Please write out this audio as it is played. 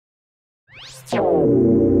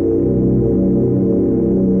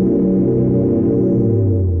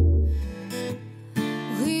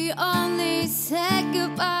We only said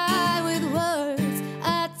goodbye with words.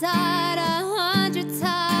 I died 100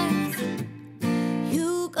 times.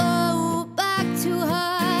 You go back to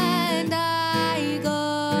her and I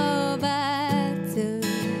go back to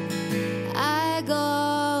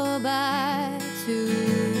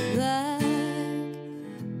black.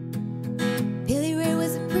 Billy Ray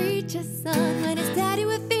was a preacher's son when his daddy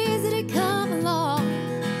with fears that had come along.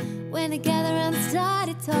 When they gathered around and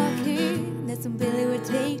started talking, that's when Billy would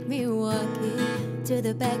take me walking to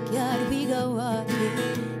the backyard. We go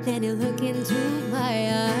walking, then he'll look into my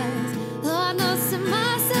eyes. Lord knows to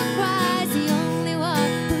my surprise, the only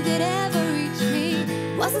one who could ever reach me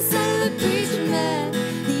was the son of the preacher man.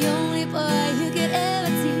 The only boy who could ever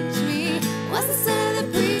teach me was the son of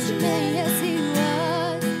the preacher man. Yes, he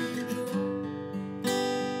was.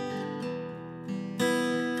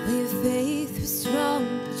 Well, your faith was strong,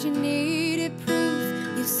 but you needed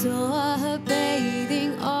proof. You saw her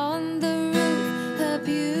bathing on the roof. Her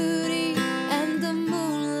beauty and the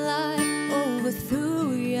moonlight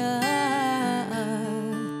overthrew you.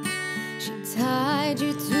 She tied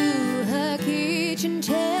you to her kitchen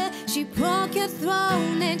chair. She broke your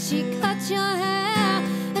throne and she cut your hair.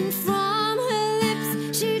 And from her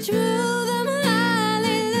lips she drew them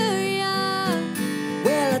hallelujah.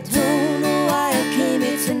 Well, I don't know why I came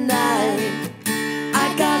here tonight.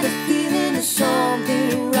 I got the feeling there's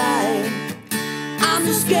something right. I'm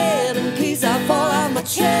just scared in case I fall out my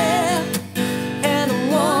chair, and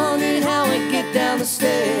I'm wondering how I get down the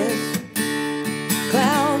stairs.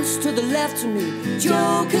 Clowns to the left of me,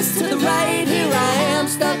 jokers to the right. Here I am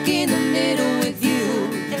stuck in the middle with you.